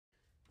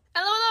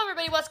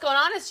everybody, what's going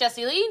on? It's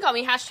Jessie Lee. You can call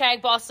me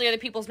hashtag Boss Lee, or the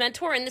People's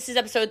Mentor, and this is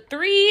episode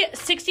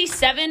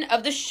 367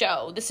 of the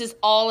show. This is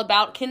all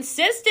about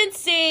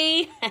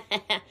consistency.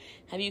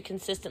 Have you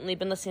consistently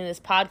been listening to this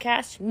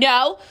podcast?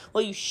 No?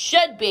 Well, you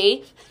should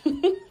be.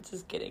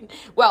 Just kidding.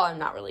 Well, I'm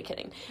not really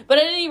kidding. But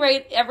at any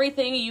rate,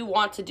 everything you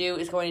want to do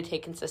is going to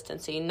take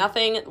consistency.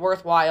 Nothing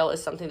worthwhile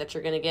is something that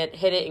you're going to get,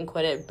 hit it and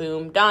quit it,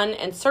 boom, done.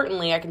 And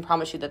certainly, I can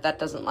promise you that that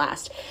doesn't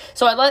last.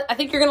 So I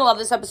think you're going to love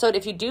this episode.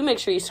 If you do, make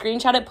sure you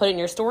screenshot it, put it in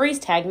your stories,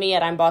 tag me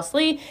at I'm Boss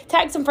Lee,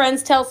 tag some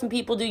friends, tell some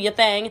people, do your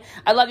thing.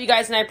 I love you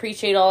guys and I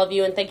appreciate all of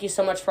you. And thank you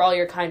so much for all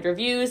your kind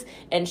reviews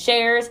and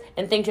shares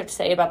and things you have to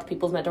say about the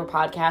People's Mentor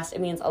podcast.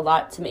 It means a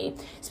lot to me.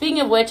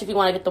 Speaking of which, if you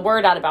want to get the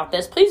word out about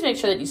this, please make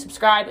sure that you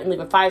subscribe and leave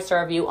a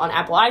 5-star review on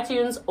Apple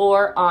iTunes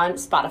or on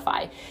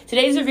Spotify.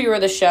 Today's reviewer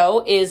of the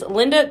show is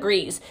Linda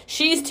Grease.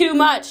 She's too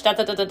much.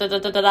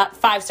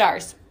 5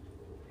 stars.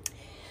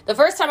 The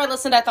first time I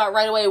listened, I thought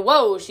right away,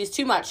 whoa, she's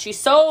too much. She's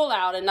so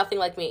loud and nothing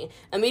like me.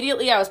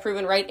 Immediately, I was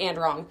proven right and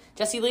wrong.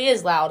 Jessie Lee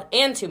is loud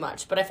and too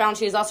much, but I found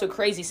she is also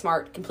crazy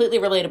smart, completely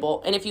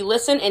relatable, and if you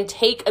listen and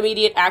take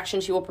immediate action,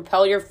 she will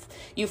propel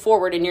you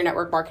forward in your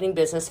network marketing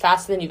business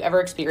faster than you've ever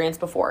experienced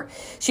before.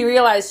 She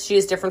realized she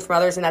is different from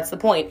others, and that's the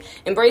point.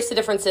 Embrace the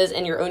differences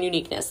and your own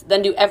uniqueness.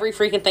 Then do every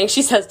freaking thing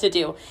she says to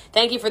do.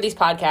 Thank you for these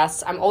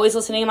podcasts. I'm always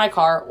listening in my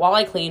car, while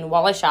I clean,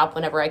 while I shop,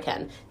 whenever I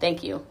can.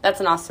 Thank you. That's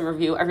an awesome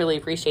review. I really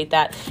appreciate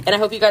that. And I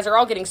hope you guys are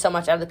all getting so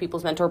much out of the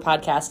People's Mentor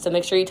podcast. So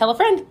make sure you tell a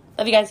friend.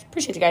 Love you guys.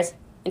 Appreciate you guys.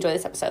 Enjoy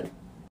this episode.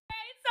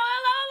 Hey, so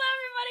hello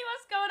everybody.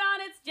 What's going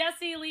on? It's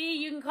Jessie Lee.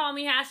 You can call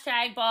me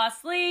hashtag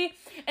Boss Lee.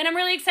 And I'm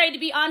really excited to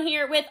be on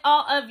here with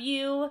all of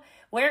you.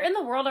 Where in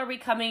the world are we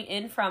coming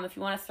in from? If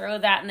you want to throw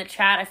that in the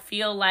chat, I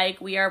feel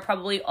like we are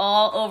probably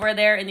all over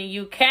there in the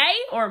UK,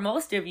 or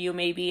most of you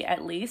maybe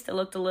at least. It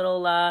looked a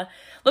little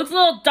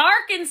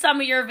dark in some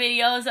of your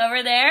videos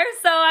over there,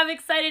 so I'm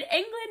excited.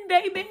 England,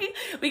 baby.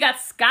 We got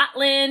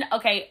Scotland.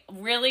 Okay,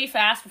 really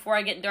fast before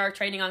I get into our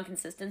training on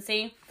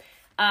consistency.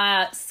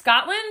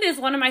 Scotland is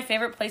one of my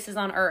favorite places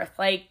on earth.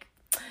 Like,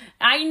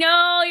 I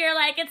know you're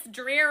like, it's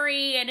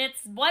dreary and it's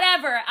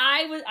whatever.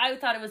 I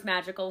thought it was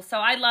magical, so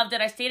I loved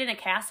it. I stayed in a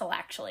castle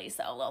actually,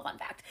 so a little fun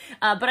fact.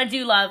 But I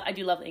do love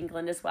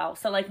England as well.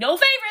 So like, no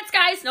favorites,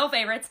 guys, no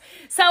favorites.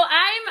 So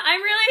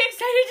I'm really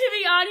excited to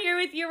be on here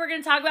with you. We're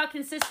going to talk about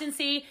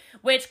consistency,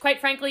 which quite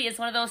frankly is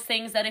one of those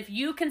things that if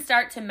you can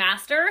start to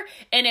master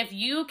and if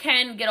you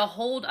can get a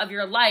hold of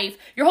your life,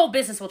 your whole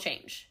business will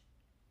change.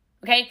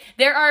 Okay,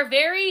 there are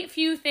very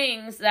few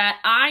things that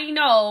I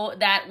know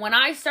that when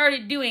I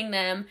started doing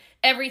them,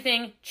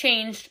 everything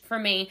changed for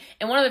me.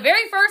 And one of the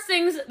very first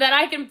things that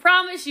I can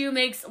promise you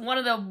makes one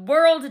of the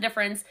world's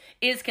difference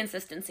is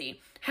consistency.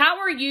 How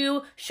are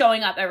you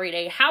showing up every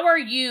day? How are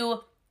you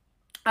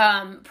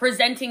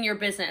presenting your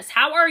business?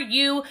 How are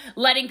you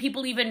letting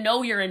people even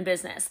know you're in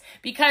business?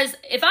 Because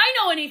if I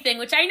know anything,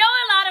 which I know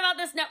a lot about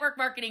this network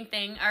marketing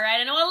thing, all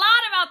right, I know a lot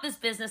about this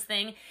business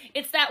thing,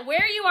 it's that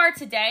where you are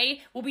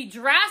today will be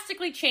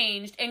drastically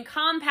changed and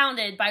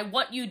compounded by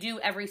what you do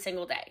every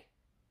single day.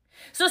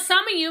 So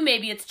some of you,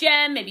 maybe it's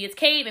Jen, maybe it's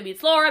Kate, maybe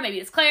it's Laura, maybe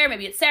it's Claire,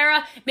 maybe it's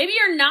Sarah, maybe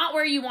you're not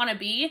where you want to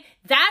be.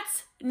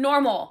 That's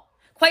normal.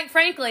 Quite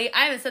frankly,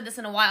 I haven't said this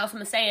in a while, so I'm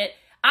going to say it.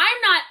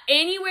 I'm not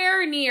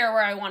anywhere near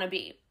where I want to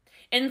be.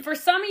 And for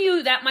some of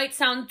you, that might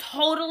sound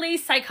totally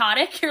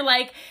psychotic. You're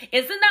like,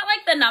 isn't that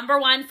like the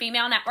 #1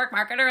 female network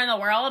marketer in the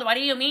world? What do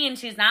you mean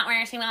she's not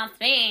where she wants to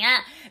be?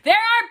 There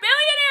are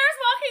billionaires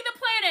walking the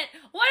planet.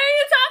 What are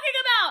you talking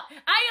about?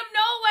 I am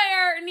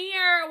nowhere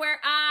near where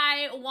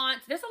I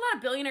want. There's a lot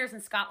of billionaires in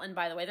Scotland,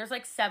 by the way. There's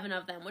like 7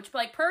 of them, which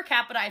like per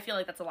capita, I feel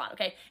like that's a lot.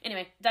 Okay,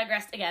 anyway,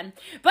 digressed again.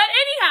 But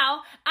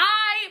anyhow,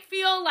 I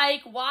feel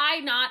like, why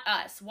not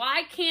us?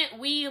 Why can't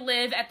we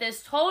live at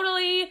this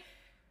totally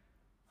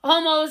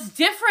almost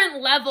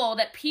different level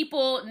that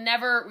people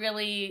never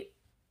really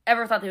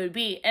ever thought they would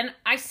be? And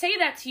I say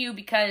that to you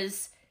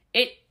because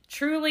it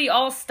truly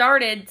all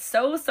started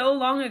so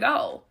long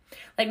ago.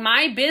 Like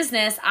my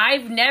business,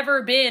 I've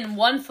never been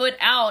one foot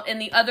out and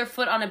the other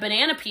foot on a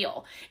banana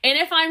peel. And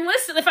if I'm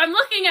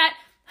looking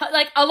at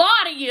like a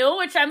lot of you,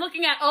 which I'm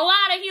looking at a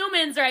lot of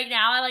humans right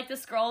now, I like to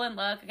scroll and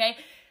look, okay?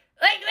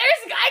 Like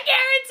I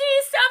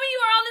guarantee some of you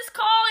are on this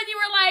call and you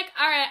were like,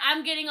 all right,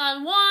 I'm getting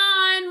on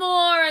one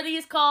more of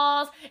these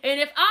calls. And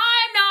if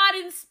I'm not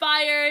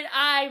inspired,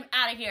 I'm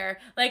out of here.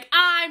 Like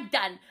I'm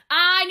done.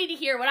 I need to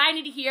hear what I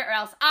need to hear or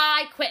else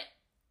I quit.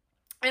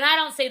 And I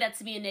don't say that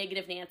to be a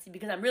negative Nancy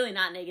because I'm really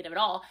not negative at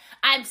all.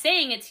 I'm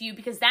saying it to you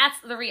because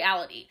that's the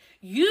reality.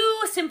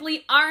 You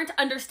simply aren't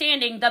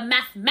understanding the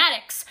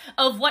mathematics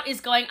of what is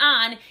going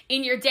on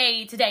in your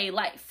day-to-day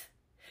life.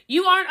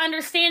 You aren't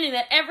understanding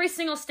that every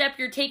single step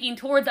you're taking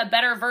towards a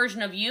better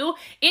version of you,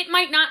 it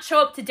might not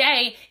show up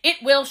today, it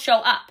will show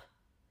up.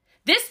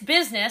 This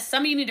business,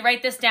 some of you need to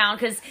write this down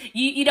because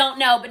you don't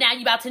know, but now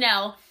you're about to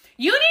know.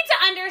 You need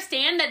to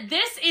understand that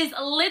this is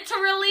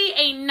literally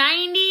a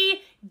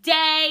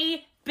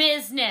 90-day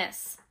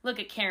business. Look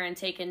at Karen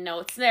taking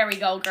notes. There we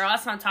go, girl.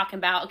 That's what I'm talking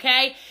about,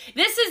 okay?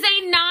 This is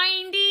a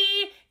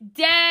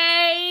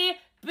 90-day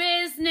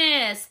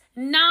business.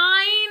 90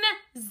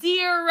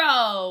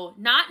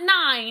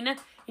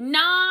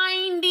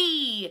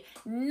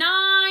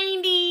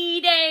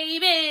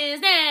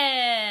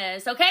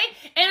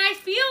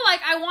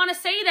 want to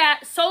say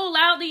that so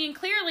loudly and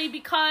clearly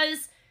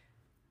because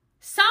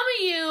some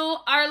of you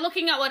are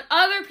looking at what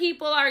other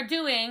people are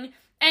doing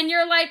and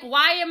you're like,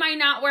 why am I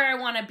not where I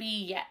want to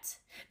be yet?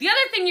 The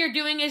other thing you're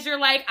doing is you're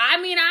like, I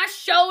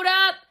showed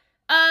up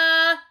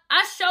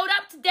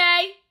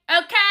today,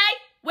 okay?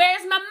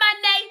 Where's my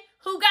money?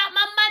 Who got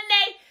my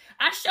money?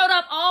 I showed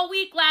up all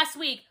week last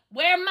week.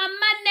 Where my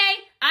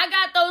money? I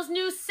got those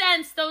new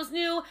scents, those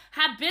new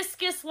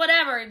hibiscus,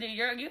 whatever. Dude,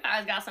 you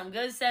guys got some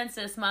good scents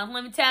this month.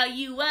 Let me tell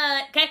you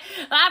what, okay?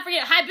 I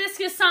forget,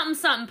 hibiscus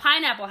something,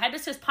 pineapple.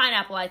 Hibiscus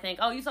pineapple, I think.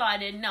 Oh, you thought I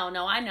didn't know.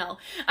 No, I know. All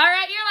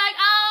right, you're like,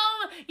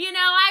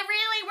 I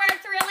really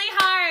worked really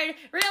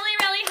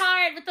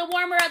hard with the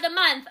warmer of the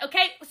month,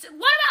 okay? So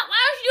why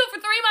don't you do it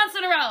for 3 months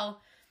in a row?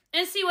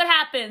 And see what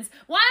happens.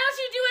 Why don't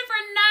you do it for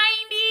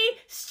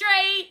 90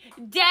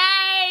 straight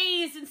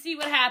days and see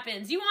what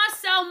happens? You want to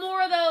sell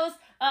more of those,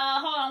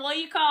 hold on, what do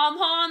you call them?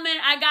 Hold on a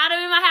minute, I got them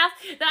in my house.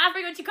 I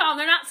forget what you call them.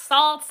 They're not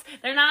salts.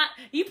 They're not,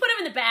 you put them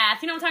in the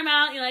bath. You know what I'm talking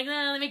about? You're like,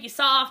 they make you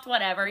soft,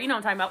 whatever. You know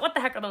what I'm talking about. What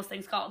the heck are those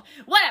things called?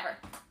 Whatever.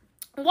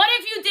 What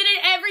if you did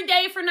it every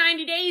day for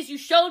 90 days? You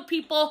showed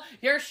people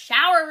your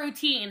shower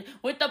routine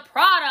with the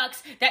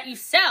products that you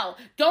sell.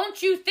 Don't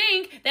you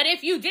think that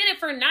if you did it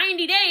for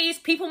 90 days,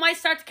 people might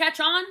start to catch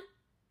on?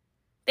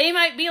 They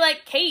might be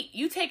like, Kate,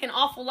 you take an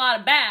awful lot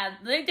of baths.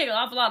 They take an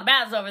awful lot of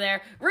baths over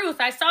there. Ruth,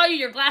 I saw you,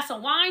 your glass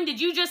of wine.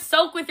 Did you just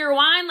soak with your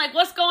wine? Like,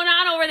 what's going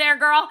on over there,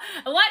 girl?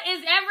 What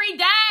is every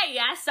day?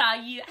 I saw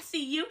you. I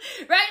see you.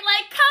 Right?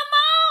 Like, come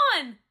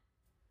on.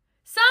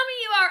 Some of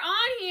you are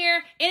on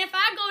here, and if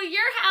I go to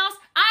your house,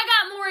 I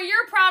got more of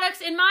your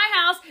products in my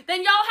house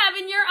than y'all have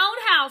in your own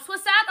house.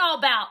 What's that all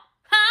about?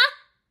 Huh?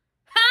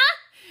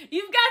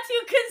 You've got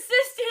to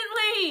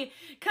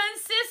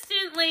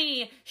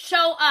consistently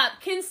show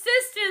up,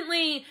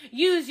 consistently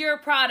use your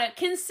product,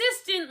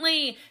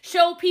 consistently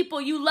show people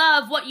you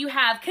love what you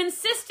have,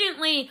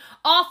 consistently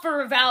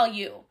offer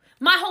value.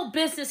 My whole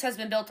business has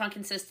been built on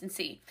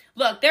consistency.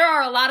 Look, there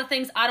are a lot of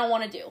things I don't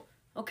want to do,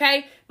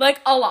 okay?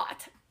 Like a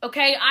lot.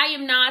 Okay, I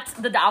am not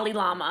the Dalai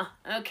Lama,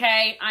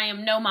 okay? I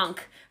am no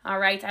monk, all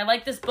right? I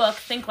like this book,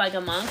 Think Like a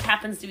Monk,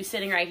 happens to be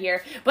sitting right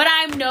here, but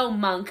I'm no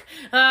monk,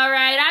 all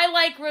right? I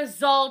like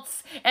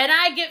results, and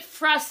I get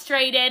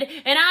frustrated,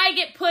 and I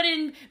get put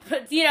in,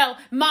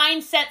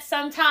 mindset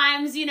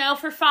sometimes,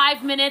 for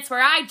 5 minutes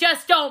where I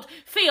just don't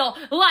feel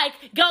like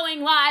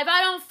going live.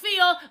 I don't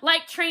feel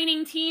like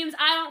training teams.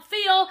 I don't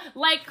feel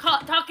like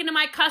talking to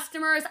my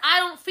customers. I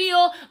don't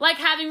feel like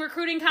having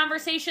recruiting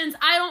conversations.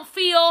 I don't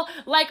feel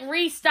like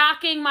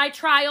restocking my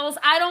trials.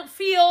 I don't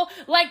feel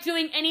like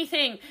doing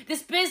anything.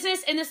 This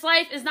business and this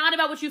life is not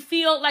about what you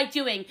feel like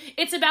doing.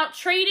 It's about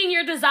trading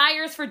your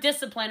desires for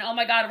discipline. Oh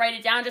my God, write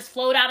it down. Just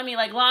flowed out of me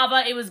like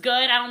lava. It was good.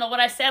 I don't know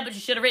what I said, but you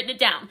should have written it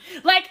down.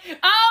 Like,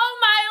 oh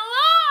my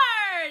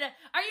Lord!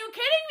 Are you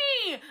kidding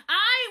me?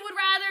 I would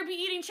rather be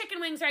eating chicken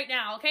wings right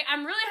now, okay?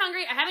 I'm really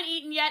hungry. I haven't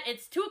eaten yet.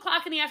 It's 2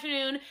 o'clock in the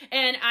afternoon,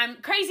 and I'm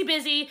crazy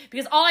busy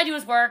because all I do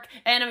is work,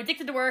 and I'm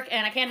addicted to work,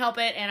 and I can't help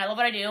it, and I love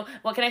what I do.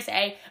 What can I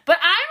say? But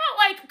I'm,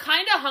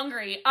 kind of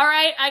hungry, all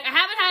right? I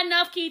haven't had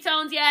enough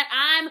ketones yet.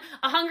 I'm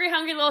a hungry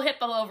little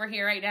hippo over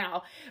here right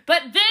now.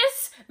 But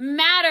this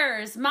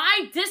matters.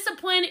 My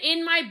discipline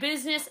in my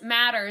business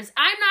matters.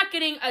 I'm not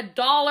getting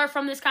 $1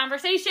 from this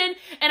conversation,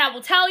 and I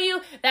will tell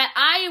you that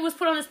I was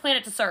put on this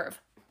planet to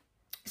serve.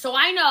 So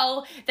I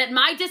know that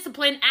my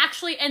discipline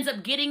actually ends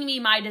up getting me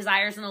my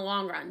desires in the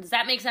long run. Does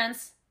that make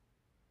sense?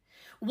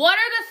 What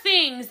are the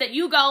things that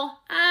you go,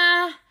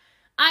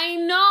 I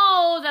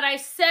know that I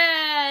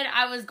said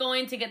I was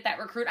going to get that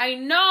recruit. I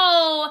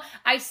know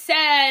I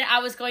said I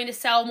was going to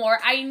sell more.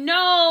 I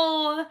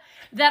know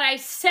that I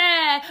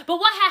said, but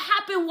what had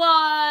happened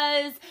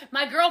was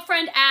my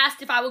girlfriend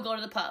asked if I would go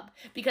to the pub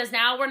because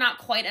now we're not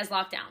quite as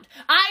locked down.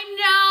 I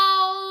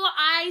know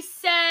I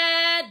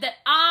said that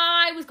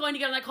I was going to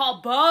get on that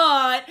call,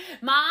 but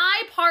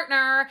my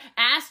partner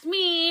asked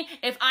me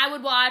if I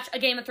would watch a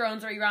Game of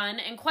Thrones rerun,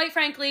 and quite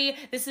frankly,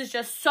 this is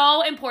just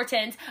so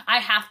important. I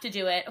have to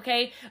do it,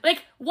 okay?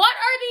 Like, what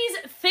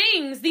are these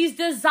things, these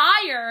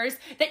desires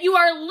that you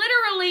are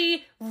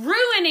literally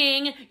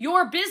ruining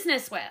your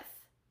business with?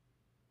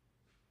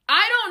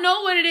 I don't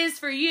know what it is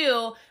for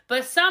you,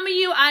 but some of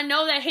you, I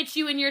know that hits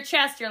you in your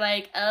chest. You're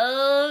like,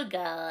 oh,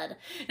 God.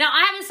 Now,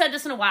 I haven't said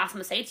this in a while, so I'm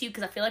going to say it to you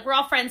because I feel like we're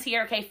all friends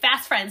here, okay?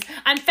 Fast friends.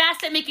 I'm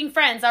fast at making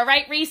friends, all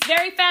right, Reese?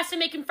 Very fast at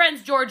making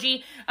friends,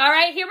 Georgie. All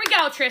right, here we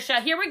go,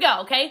 Trisha. Here we go,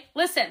 okay?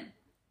 Listen.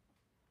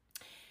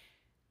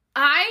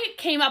 I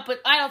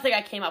don't think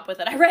I came up with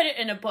it. I read it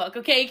in a book,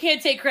 okay? You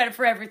can't take credit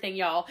for everything,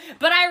 y'all.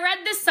 But I read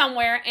this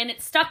somewhere, and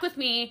it stuck with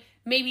me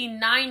maybe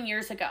 9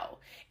 years ago.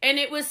 And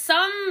it was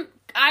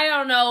I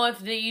don't know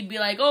if you'd be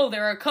like, oh,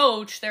 they're a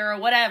coach, they're a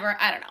whatever.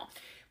 I don't know.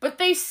 But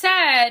they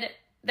said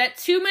that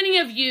too many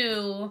of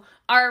you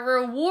are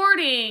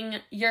rewarding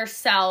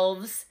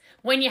yourselves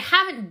when you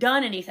haven't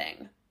done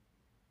anything.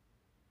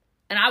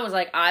 And I was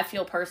like, I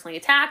feel personally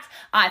attacked.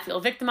 I feel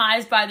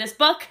victimized by this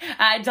book.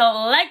 I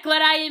don't like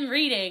what I am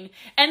reading.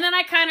 And then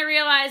I kind of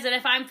realized that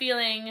if I'm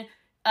feeling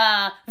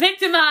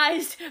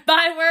victimized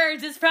by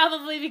words, it's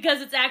probably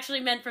because it's actually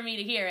meant for me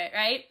to hear it,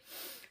 right?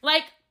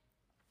 Like,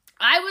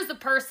 I was the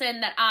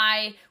person that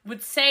I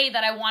would say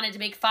that I wanted to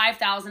make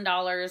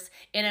 $5,000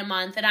 in a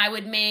month, and I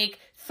would make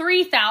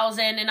 $3,000,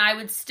 and I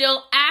would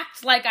still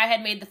act like I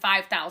had made the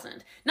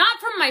 $5,000. Not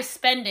from my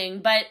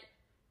spending, but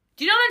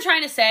do you know what I'm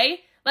trying to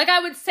say? Like, I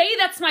would say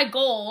that's my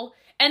goal,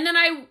 and then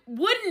I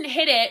wouldn't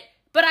hit it,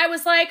 but I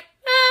was like,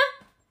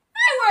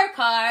 I work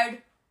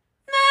hard.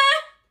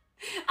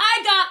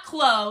 I got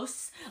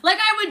close. Like,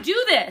 I would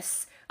do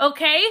this,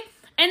 okay?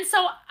 And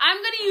so I'm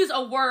going to use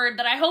a word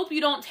that I hope you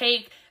don't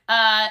take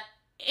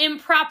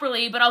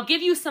improperly, but I'll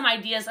give you some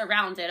ideas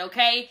around it,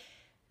 okay?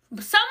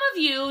 Some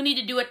of you need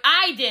to do what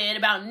I did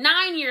about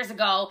 9 years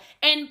ago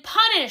and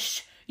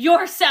punish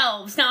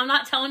yourselves. Now, I'm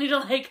not telling you to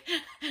like,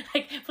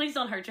 please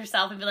don't hurt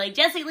yourself and be like,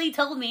 Jessie Lee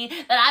told me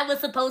that I was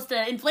supposed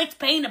to inflict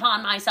pain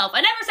upon myself.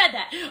 I never said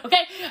that,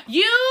 okay? Some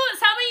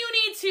of you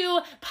need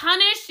to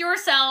punish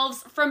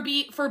yourselves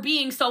for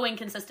being so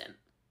inconsistent.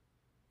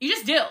 You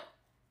just do,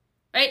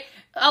 right?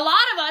 A lot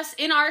of us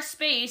in our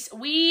space,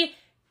 we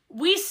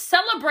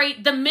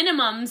celebrate the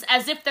minimums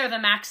as if they're the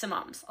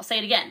maximums. I'll say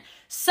it again.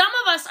 Some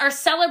of us are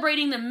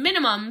celebrating the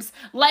minimums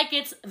like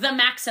it's the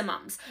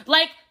maximums.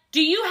 Like,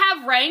 do you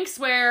have ranks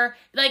where,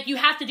 like, you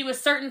have to do a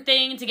certain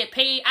thing to get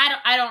paid?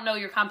 I don't know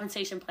your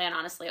compensation plan,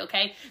 honestly,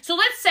 okay? So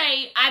let's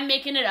say, I'm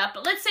making it up,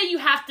 but let's say you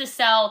have to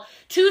sell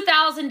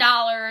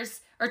 $2,000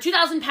 or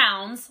 2,000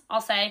 pounds,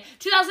 I'll say,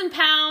 2,000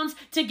 pounds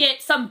to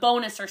get some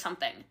bonus or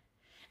something.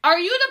 Are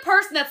you the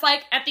person that's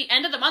like, at the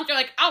end of the month, you're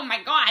like, oh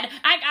my God,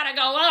 I gotta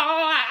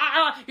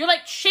go. You're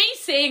like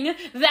chasing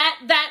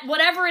that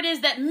whatever it is,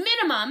 that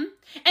minimum,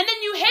 and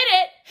then you hit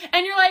it,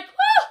 and you're like,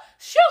 woo,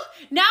 shoo,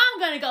 now I'm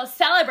gonna go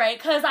celebrate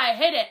because I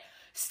hit it.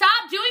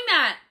 Stop doing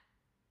that.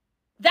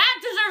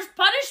 That deserves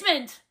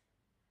punishment.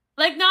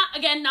 Like,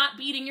 not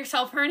beating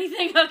yourself or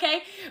anything,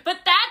 okay? But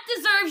that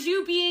deserves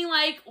you being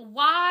like,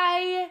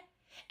 why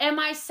am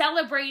I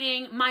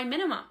celebrating my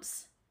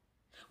minimums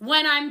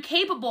when I'm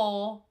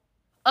capable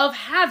of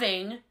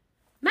having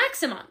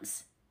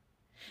maximums?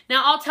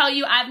 Now, I'll tell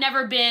you, I've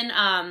never been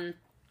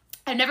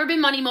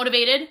money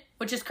motivated,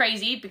 which is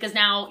crazy because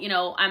now,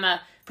 I'm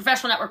a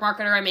professional network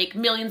marketer. I make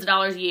millions of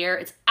dollars a year.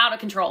 It's out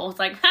of control. It's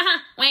like,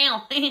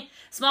 wow,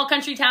 small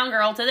country town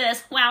girl to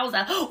this.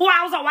 Wowza.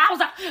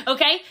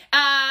 Okay.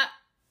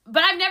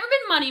 But I've never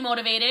been money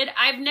motivated.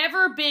 I've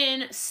never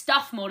been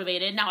stuff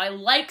motivated. Now, I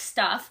like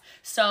stuff.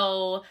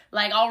 So,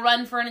 like, I'll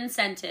run for an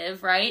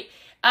incentive, right?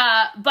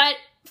 But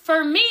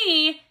for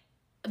me,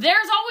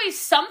 there's always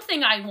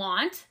something I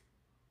want.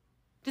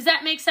 Does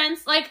that make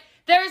sense? Like,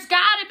 there's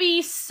got to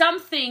be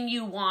something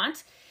you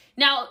want.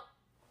 Now,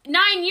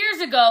 9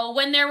 years ago,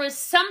 when there was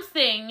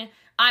something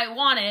I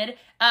wanted,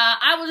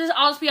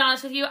 I'll just be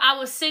honest with you, I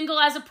was single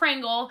as a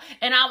Pringle,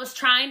 and I was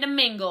trying to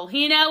mingle.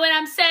 You know what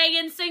I'm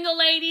saying, single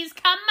ladies?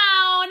 Come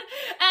on,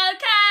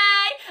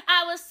 okay?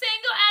 I was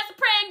single as a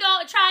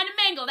Pringle, trying to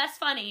mingle. That's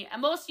funny.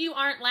 Most of you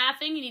aren't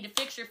laughing. You need to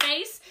fix your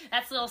face.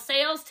 That's a little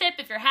sales tip.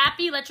 If you're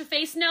happy, let your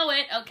face know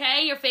it,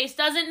 okay? Your face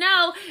doesn't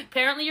know.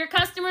 Apparently your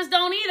customers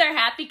don't either.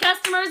 Happy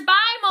customers buy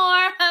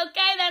more,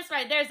 okay? That's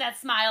right. There's that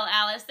smile,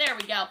 Alice. There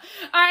we go. All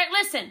right,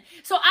 listen.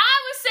 So I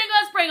was single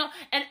as a Pringle,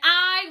 and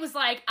I was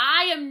like,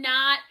 I am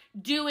not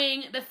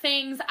doing the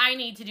things I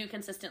need to do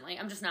consistently.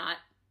 I'm just not.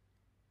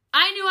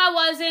 I knew I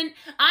wasn't.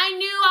 I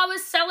knew I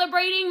was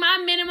celebrating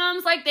my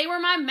minimums like they were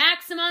my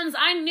maximums.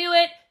 I knew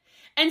it.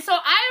 And so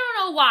I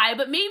don't know why,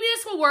 but maybe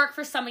this will work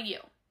for some of you.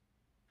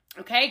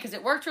 Okay? Because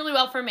it worked really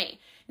well for me.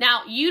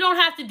 Now, you don't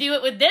have to do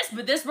it with this,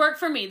 but this worked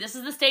for me. This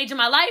is the stage of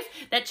my life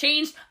that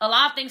changed a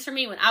lot of things for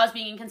me when I was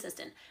being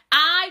inconsistent.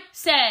 I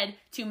said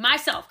to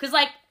myself, because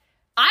I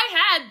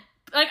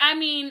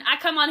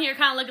come on here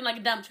kind of looking like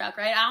a dump truck,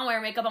 right? I don't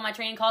wear makeup on my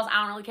training calls.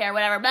 I don't really care,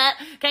 whatever. But,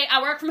 okay,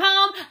 I work from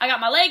home. I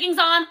got my leggings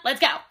on. Let's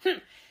go. But,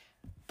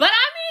 when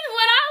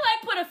I,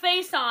 put a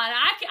face on,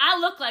 I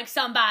look like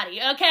somebody,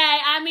 okay?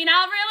 I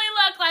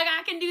really look like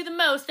I can do the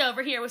most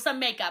over here with some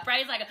makeup, right?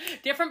 It's like a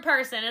different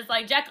person. It's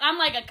like, I'm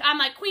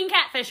like Queen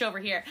Catfish over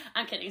here.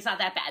 I'm kidding. It's not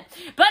that bad.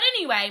 But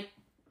anyway,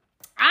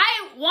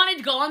 I wanted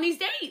to go on these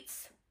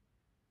dates.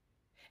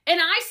 And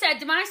I said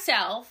to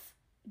myself,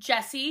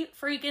 Jessie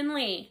freaking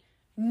Lee,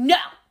 no,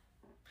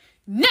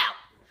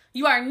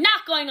 you are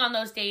not going on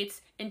those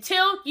dates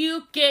until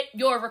you get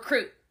your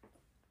recruit.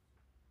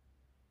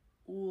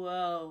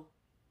 Whoa.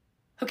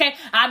 Okay,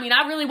 I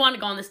really wanted to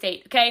go on this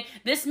date, okay?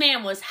 This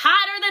man was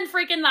hotter than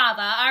freaking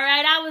lava, all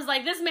right? I was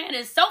like, this man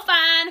is so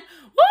fine.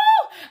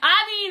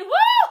 Woo!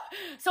 Woo!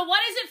 So what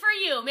is it for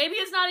you? Maybe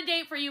it's not a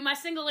date for you. My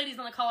single ladies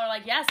on the call are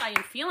like, yes, I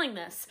am feeling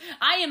this.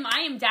 I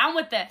am down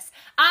with this.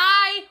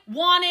 I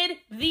wanted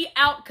the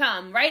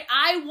outcome, right?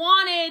 I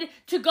wanted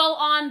to go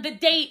on the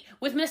date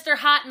with Mr.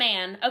 Hot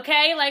Man,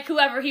 okay? Like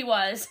whoever he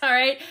was, all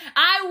right?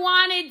 I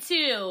wanted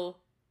to,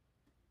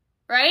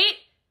 right?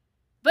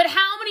 But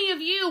how many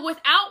of you,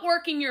 without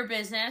working your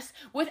business,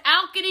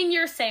 without getting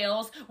your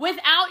sales,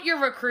 without your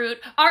recruit,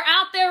 are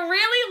out there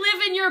really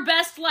living your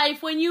best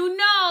life when you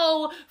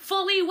know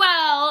fully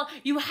well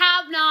you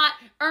have not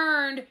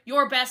earned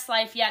your best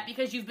life yet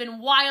because you've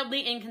been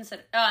wildly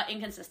inconsistent? I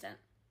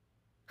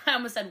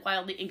almost said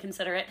wildly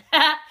inconsiderate.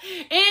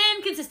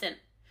 Inconsistent.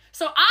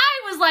 So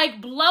I was like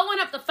blowing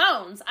up the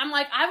phones. I'm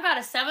like, I've got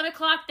a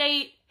 7:00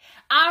 date.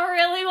 I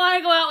really want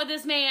to go out with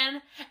this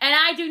man, and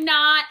I do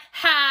not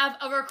have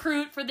a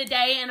recruit for the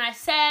day, and I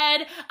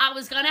said I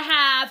was going to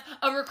have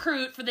a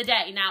recruit for the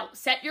day. Now,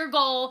 set your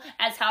goal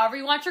as however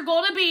you want your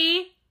goal to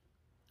be,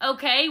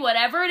 okay,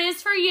 whatever it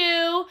is for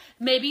you.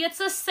 Maybe it's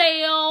a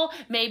sale,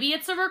 maybe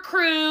it's a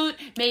recruit,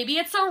 maybe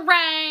it's a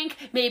rank,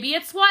 maybe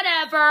it's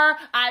whatever.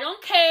 I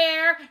don't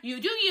care.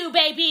 You do you,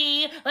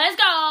 baby. Let's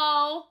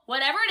go.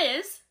 Whatever it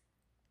is.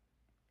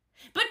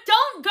 But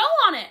don't go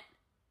on it.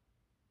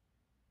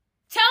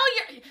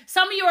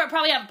 Some of you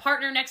probably have a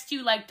partner next to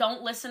you, like,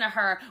 don't listen to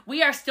her.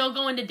 We are still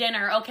going to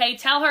dinner, okay?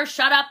 Tell her,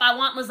 shut up, I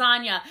want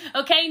lasagna,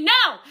 okay? No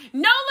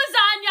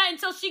lasagna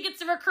until she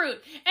gets a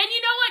recruit. And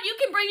you know what? You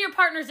can bring your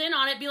partners in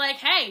on it. Be like,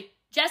 hey,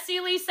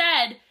 Jessie Lee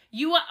said,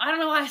 I don't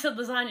know why I said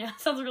lasagna.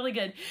 Sounds really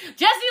good.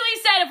 Jessie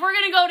Lee said, if we're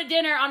going to go to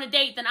dinner on a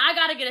date, then I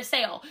got to get a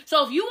sale.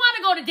 So if you want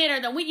to go to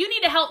dinner, then you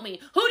need to help me.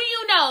 Who do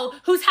you know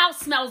whose house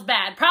smells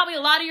bad? Probably a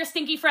lot of your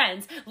stinky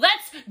friends.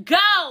 Let's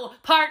go,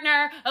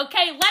 partner.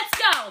 Okay, let's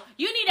go.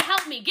 You need to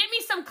help me. Give me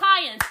some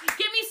clients.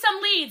 Give me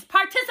some leads.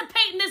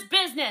 Participate in this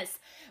business.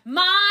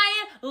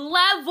 My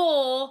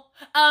level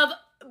of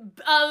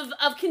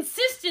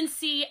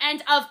consistency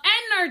and of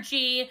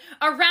energy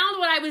around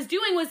what I was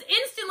doing was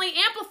instantly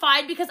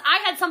amplified because I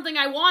had something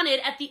I wanted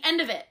at the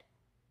end of it.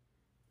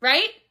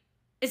 Right?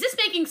 Is this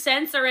making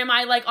sense, or am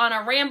I like on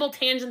a ramble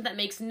tangent that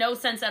makes no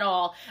sense at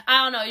all?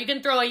 I don't know. You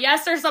can throw a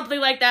yes or something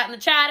like that in the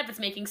chat if it's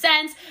making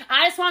sense.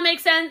 I just want to make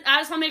sense. I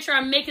just want to make sure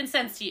I'm making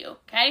sense to you.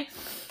 Okay?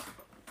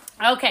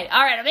 Okay.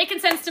 All right. I'm making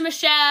sense to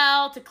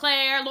Michelle, to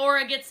Claire.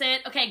 Laura gets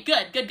it. Okay.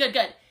 Good.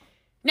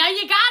 Now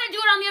you got to do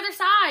it on the other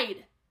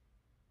side.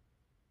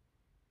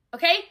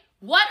 Okay?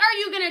 What are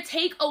you going to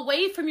take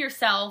away from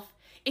yourself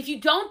if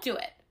you don't do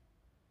it?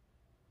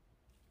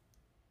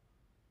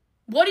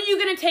 What are you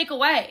going to take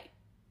away?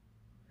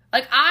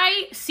 Like,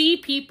 I see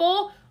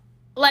people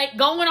like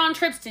going on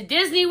trips to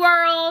Disney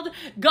World,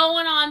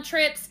 going on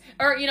trips,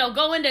 or,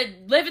 going to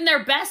living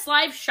their best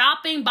life,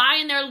 shopping,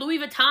 buying their Louis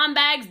Vuitton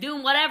bags,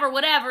 doing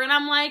whatever. And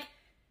I'm like,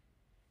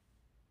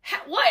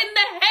 what in the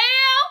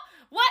hell?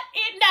 What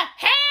in the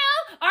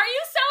hell are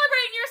you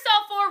celebrating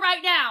yourself for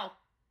right now?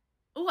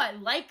 Ooh, I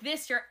like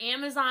this, your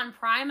Amazon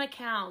Prime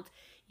account.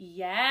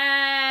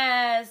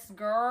 Yes,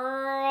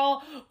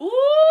 girl. Ooh,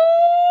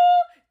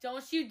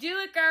 don't you do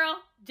it, girl.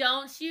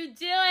 Don't you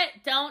do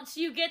it. Don't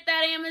you get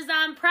that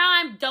Amazon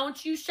Prime.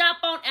 Don't you shop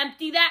on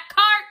empty that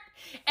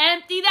cart.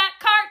 Empty that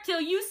cart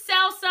till you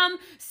sell some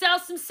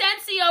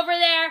Scentsy over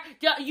there.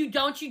 Don't you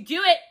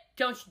do it.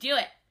 Don't you do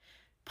it.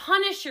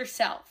 Punish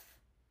yourself.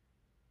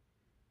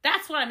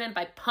 That's what I meant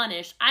by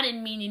punish. I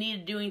didn't mean you need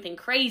to do anything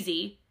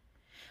crazy.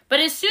 But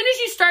as soon as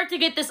you start to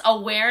get this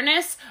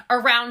awareness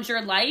around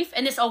your life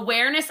and this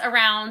awareness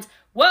around,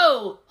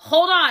 whoa,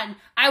 hold on,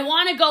 I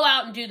want to go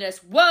out and do this.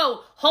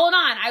 Whoa, hold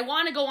on, I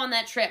want to go on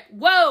that trip.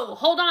 Whoa,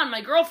 hold on,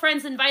 my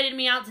girlfriend's invited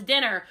me out to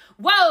dinner.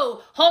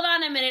 Whoa, hold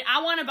on a minute,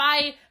 I want to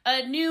buy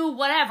a new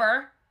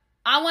whatever.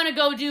 I want to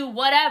go do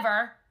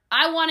whatever.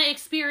 I want to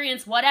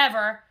experience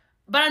whatever,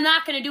 but I'm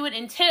not going to do it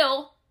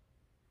until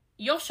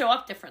you'll show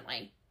up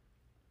differently.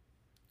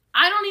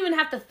 I don't even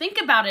have to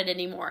think about it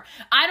anymore.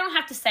 I don't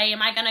have to say,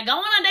 am I going to go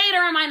on a date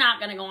or am I not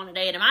going to go on a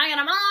date? Am I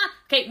going to...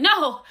 Okay,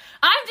 no.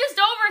 I'm just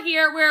over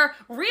here where,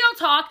 real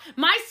talk,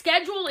 my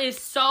schedule is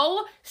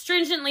so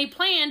stringently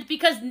planned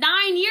because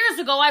 9 years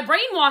ago, I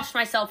brainwashed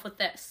myself with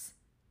this.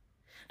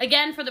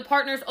 Again, for the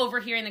partners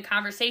overhearing the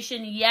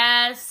conversation,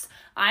 yes,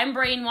 I'm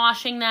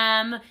brainwashing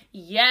them.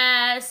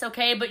 Yes,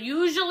 okay, but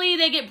usually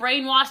they get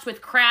brainwashed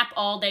with crap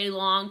all day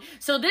long.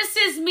 So this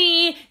is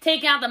me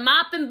taking out the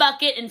mop and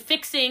bucket and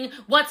fixing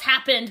what's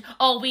happened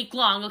all week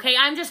long, okay?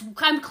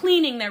 I'm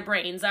cleaning their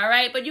brains, all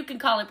right? But you can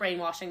call it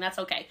brainwashing. That's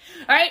okay,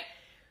 all right?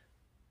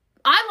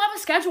 I love a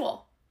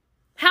schedule.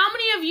 How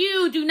many of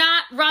you do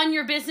not run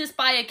your business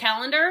by a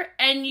calendar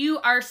and you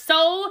are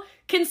so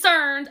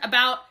concerned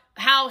about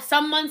how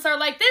some months are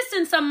like this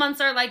and some months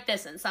are like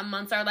this and some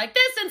months are like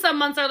this and some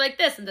months are like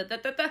this and da.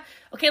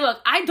 Okay, look,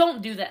 I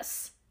don't do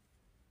this.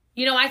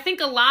 I think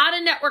a lot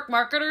of network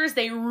marketers,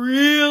 they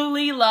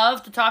really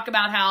love to talk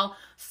about how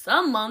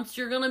some months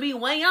you're going to be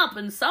way up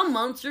and some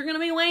months you're going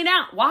to be way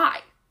down.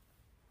 Why?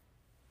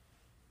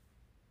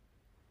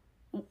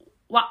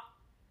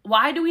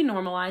 Why do we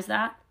normalize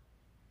that?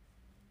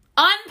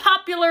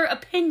 Unpopular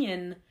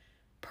opinion,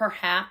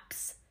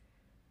 perhaps.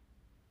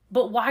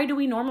 But why do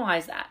we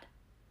normalize that?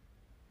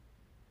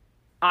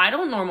 I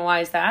don't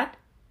normalize that.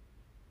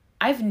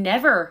 I've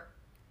never,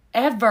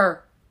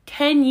 ever,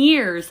 10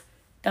 years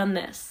done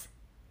this.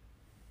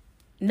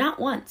 Not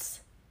once.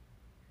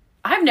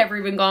 I've never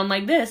even gone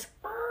like this.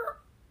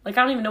 Like,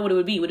 I don't even know what it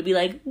would be. Would it be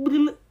like...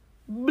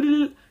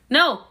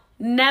 No,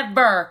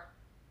 never.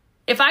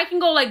 If I can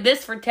go like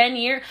this for 10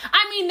 years,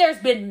 I mean, there's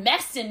been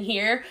mess in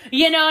here.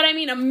 You know what I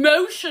mean?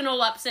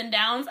 Emotional ups and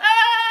downs.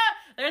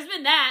 There's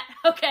been that,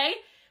 okay?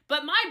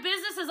 But my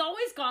business has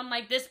always gone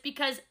like this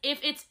because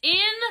if it's in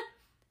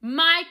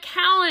my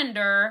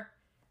calendar,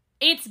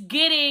 it's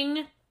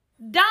getting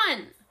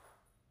done.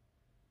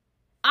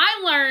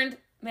 I learned,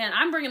 man,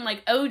 I'm bringing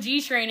like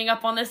OG training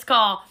up on this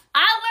call.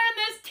 I learned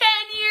this 10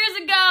 years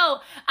ago.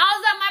 I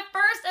was at my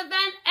first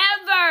event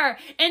ever,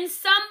 and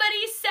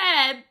somebody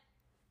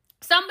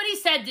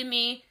said to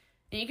me,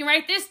 and you can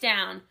write this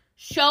down,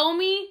 show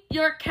me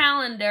your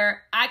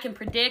calendar, I can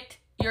predict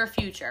your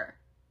future.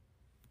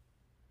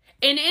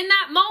 And in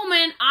that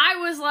moment, I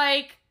was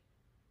like,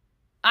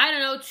 I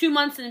don't know, 2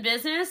 months in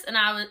business, and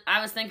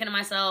I was thinking to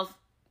myself,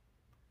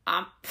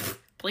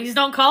 please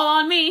don't call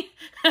on me.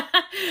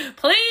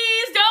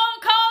 Please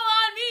don't call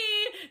on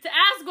me to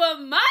ask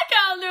what my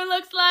calendar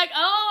looks like.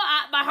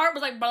 My heart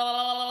was like, blah,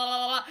 blah, blah,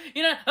 blah, blah,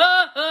 you know,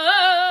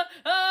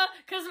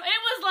 because it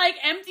was like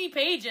empty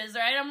pages,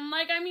 right? I'm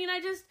like, I mean, I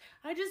just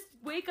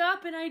wake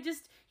up and I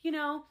just, you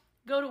know,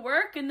 go to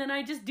work, and then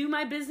I just do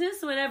my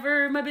business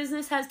whenever my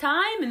business has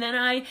time, and then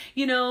I,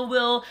 you know,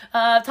 will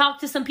talk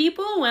to some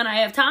people when I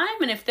have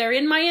time, and if they're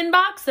in my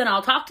inbox, then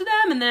I'll talk to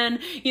them, and then,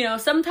 you know,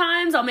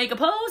 sometimes I'll make a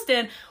post,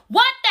 and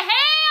what the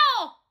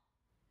hell?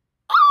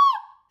 Oh,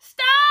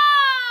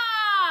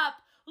 stop!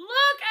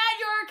 Look at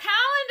your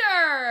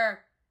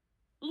calendar.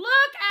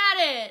 Look at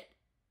it.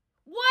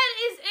 What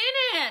is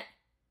in it?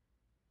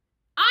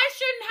 I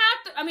shouldn't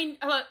have to, I mean,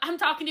 I'm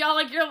talking to y'all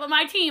like you're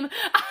my team.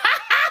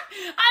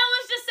 I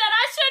almost just said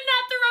I shouldn't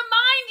have to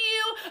remind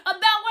you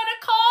about when a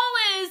call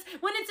is,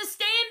 when it's a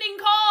standing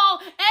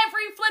call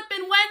every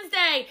flipping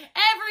Wednesday,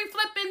 every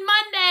flipping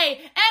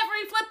Monday,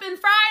 every flipping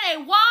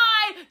Friday.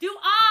 Why do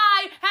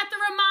I have to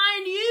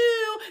remind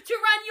you to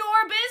run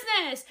your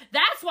business?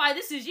 That's why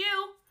this is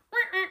you.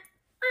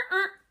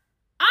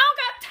 I don't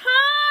got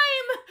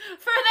time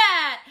for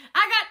that.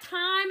 I got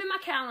time in my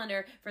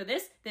calendar for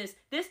this.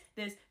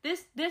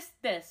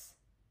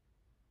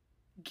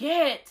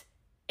 Get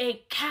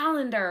a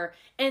calendar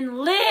and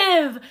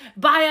live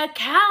by a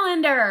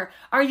calendar.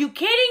 Are you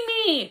kidding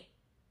me?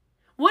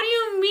 What do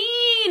you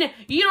mean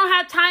you don't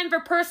have time for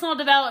personal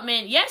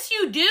development? Yes,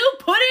 you do.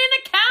 Put it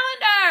in a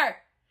calendar.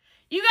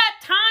 You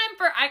got time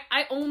for,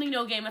 I only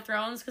know Game of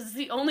Thrones because it's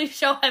the only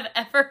show I've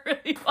ever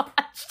really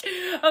watched,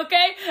 okay? I'm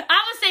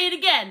going to say it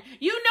again.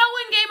 You know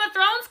when Game of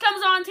Thrones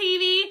comes on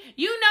TV,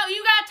 you know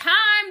you got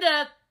time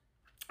to,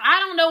 I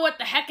don't know what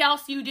the heck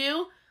else you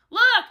do.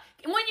 Look,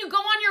 when you go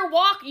on your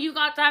walk, you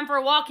got time for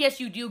a walk? Yes,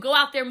 you do. Go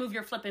out there, move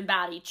your flipping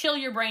body. Chill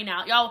your brain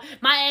out. Y'all,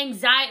 my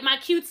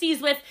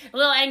cutesies with a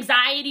little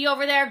anxiety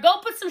over there, go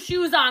put some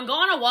shoes on. Go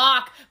on a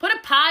walk. Put a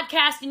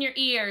podcast in your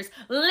ears.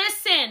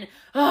 Listen.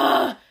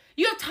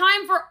 You have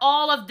time for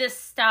all of this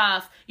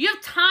stuff. You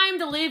have time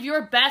to live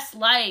your best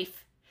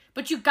life.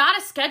 But you got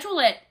to schedule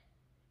it.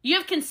 You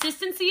have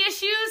consistency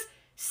issues?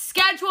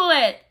 Schedule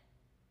it.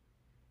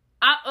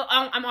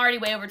 I'm already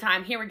way over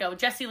time. Here we go.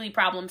 Jessie Lee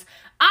problems.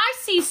 I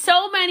see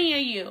so many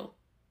of you.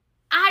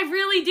 I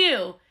really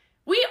do.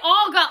 We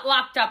all got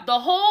locked up. The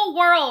whole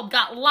world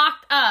got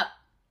locked up.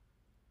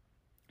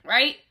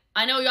 Right?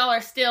 I know y'all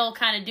are still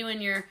kind of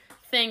doing your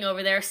thing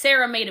over there.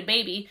 Sarah made a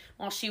baby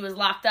while she was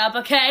locked up,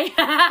 okay? Look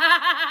how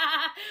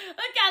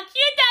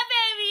cute that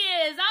baby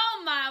is.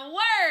 Oh, my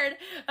word.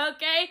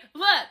 Okay?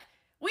 Look,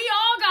 we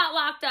all got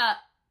locked up.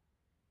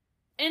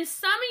 And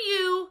some of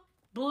you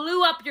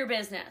blew up your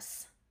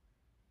business.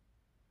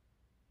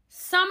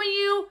 Some of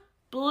you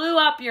blew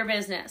up your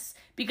business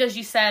because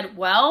you said,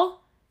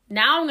 well,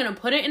 now I'm going to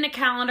put it in a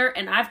calendar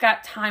and I've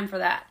got time for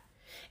that.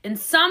 And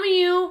some of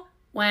you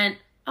went,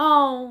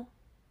 oh,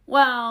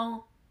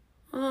 well,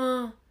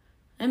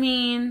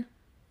 maybe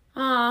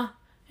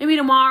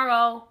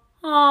tomorrow.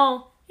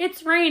 Oh,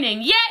 it's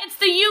raining. Yeah, it's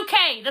the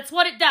UK. That's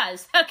what it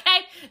does,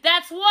 okay?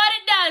 That's what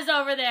it does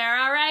over there,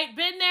 all right?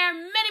 Been there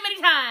many,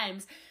 many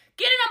times.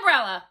 Get an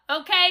umbrella,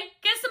 okay?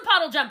 Get some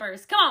puddle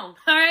jumpers. Come on,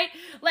 all right?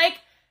 Like,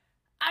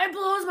 it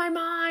blows my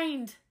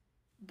mind.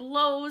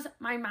 Blows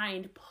my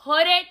mind.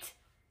 Put it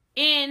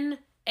in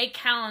a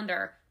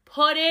calendar.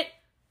 Put it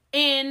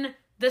in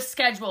the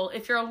schedule.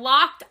 If you're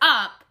locked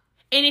up,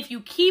 and if you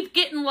keep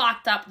getting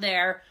locked up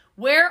there,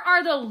 where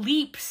are the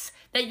leaps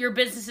that your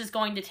business is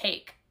going to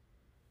take?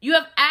 You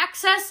have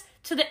access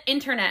to the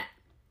internet.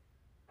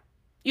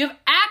 You have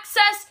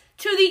access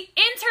to the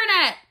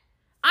internet.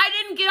 I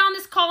didn't get on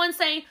this call and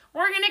say,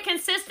 we're going to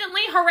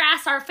consistently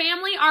harass our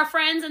family, our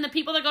friends, and the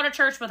people that go to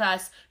church with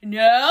us.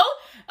 No,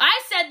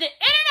 I said the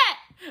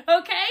internet,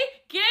 okay?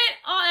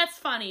 That's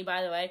funny,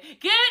 by the way.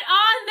 Get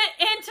on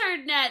the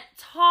internet.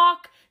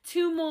 Talk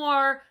to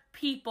more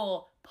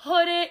people.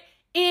 Put it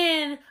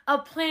in a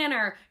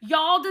planner.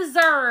 Y'all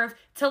deserve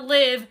to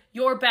live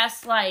your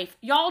best life.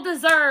 Y'all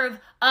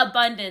deserve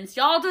abundance.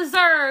 Y'all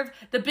deserve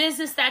the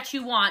business that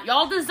you want.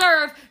 Y'all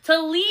deserve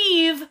to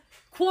leave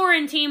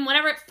quarantine,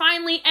 whenever it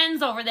finally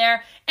ends over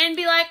there, and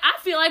be like, I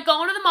feel like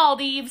going to the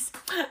Maldives.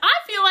 I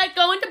feel like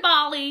going to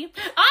Bali.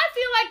 I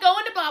feel like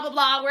going to blah, blah,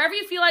 blah, wherever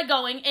you feel like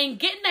going, and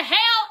getting the hell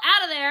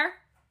out of there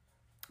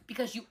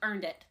because you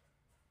earned it.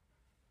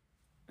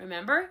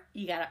 Remember,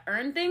 you got to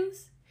earn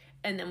things,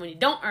 and then when you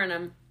don't earn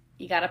them,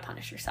 you got to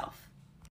punish yourself.